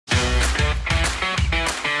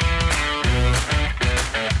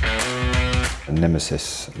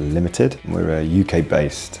Nemesis Ltd. We're a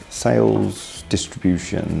UK-based sales,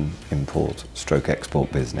 distribution, import, stroke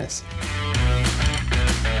export business.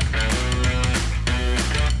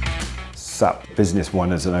 SAP Business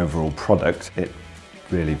One as an overall product, it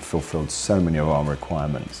really fulfilled so many of our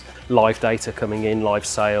requirements. Live data coming in, live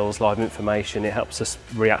sales, live information, it helps us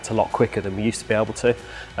react a lot quicker than we used to be able to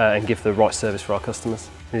and give the right service for our customers.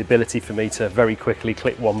 The ability for me to very quickly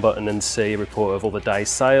click one button and see a report of all the day's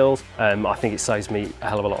sales, I think it saves me a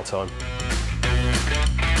hell of a lot of time.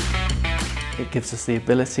 It gives us the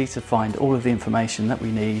ability to find all of the information that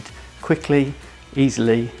we need quickly,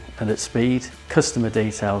 easily and at speed. Customer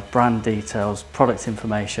details, brand details, product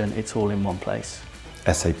information, it's all in one place.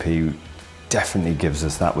 SAP definitely gives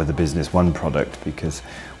us that with the Business One product, because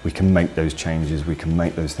we can make those changes, we can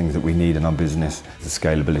make those things that we need in our business. The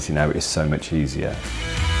scalability now is so much easier.